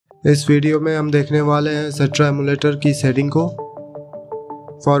इस वीडियो में हम देखने वाले हैं Citra एमुलेटर की सेटिंग को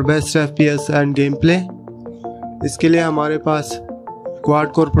for best FPS end game play. इसके लिए हमारे पास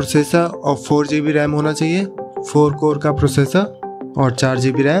क्वाड कोर प्रोसेसर और 4 GB रैम होना चाहिए। 4 कोर का प्रोसेसर और 4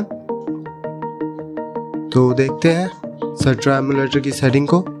 GB रैम। तो देखते हैं Citra एमुलेटर की सेटिंग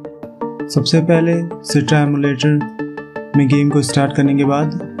को। सबसे पहले Citra एमुलेटर में गेम को स्टार्ट करने के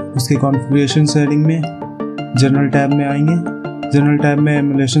बाद उसके कॉन्फ़िगरेशन सेटिंग में जनरल टैब में आएंगे। जनरल टैब में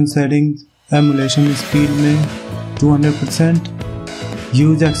एमुलेशन सेटिंग, एमुलेशन स्पीड में 200%,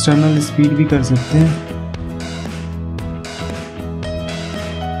 यूज एक्सटर्नल स्पीड भी कर सकते हैं।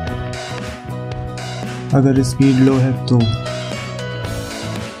 अगर स्पीड लो है तो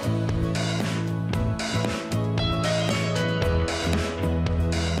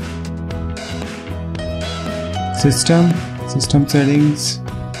सिस्टम सेटिंग्स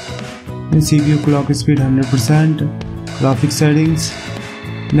में CPU clock speed 100%, graphic settings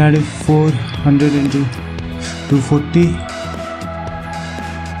 400x240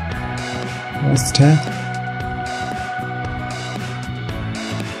 best है।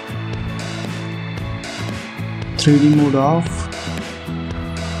 (3D mode of,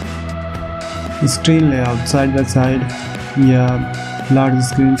 screen layout side by side या लार्ज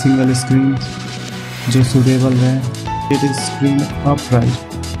स्क्रीन, सिंगल स्क्रीन जो सूटेबल है। इट इज स्क्रीन अपराइट,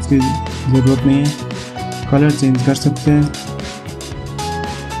 इसकी ज़रूरत नहीं है। कलर चेंज कर सकते हैं।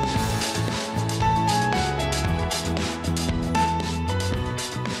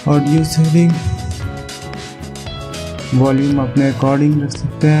 ऑडियो सेटिंग, वॉल्यूम अपने अकॉर्डिंग रख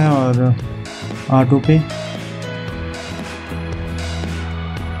सकते हैं और ऑटो पे।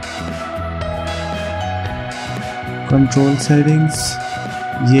 कंट्रोल सेटिंग्स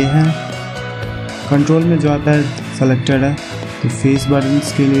ये हैं। कंट्रोल में जो आता है सेलेक्टेड है, तो फेस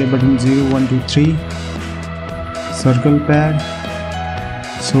बटन्स के लिए button 0, 1, 2, 3, circle pad,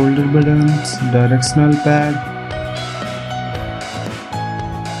 shoulder buttons, directional pad,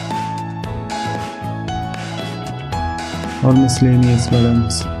 और miscellaneous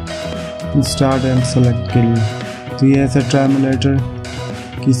buttons start and select के लिए। तो ये है Citra एमुलेटर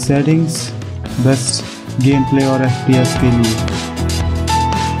की सेटिंग्स बेस्ट गेम प्ले और FPS के लिए।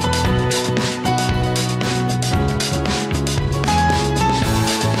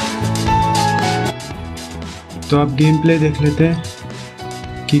 तो आप गेम प्ले देख लेते हैं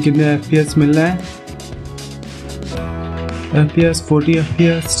कि कितने FPS मिल रहा है। FPS 40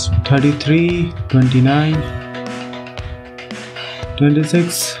 FPS, 33, 29,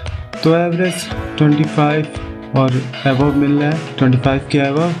 26, तो एवरेज 25 और एबव मिल रहा है। 25 के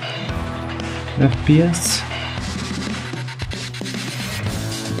एबव FPS।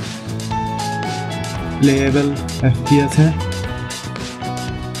 प्लेएबल FPS है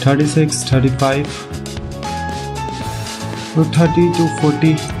 36, 35 तो 30 to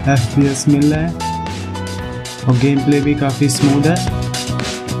 40 FPS मिल रहा है और गेम प्ले भी काफ़ी स्मूथ है।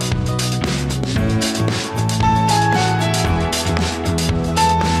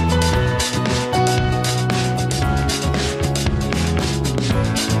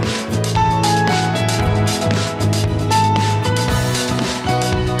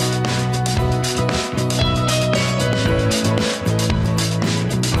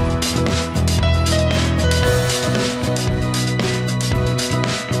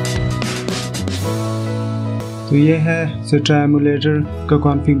 तो ये है Citra एमुलेटर का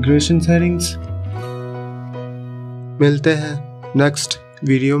कॉन्फ़िगरेशन सेटिंग्स। मिलते हैं नेक्स्ट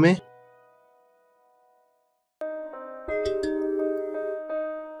वीडियो में।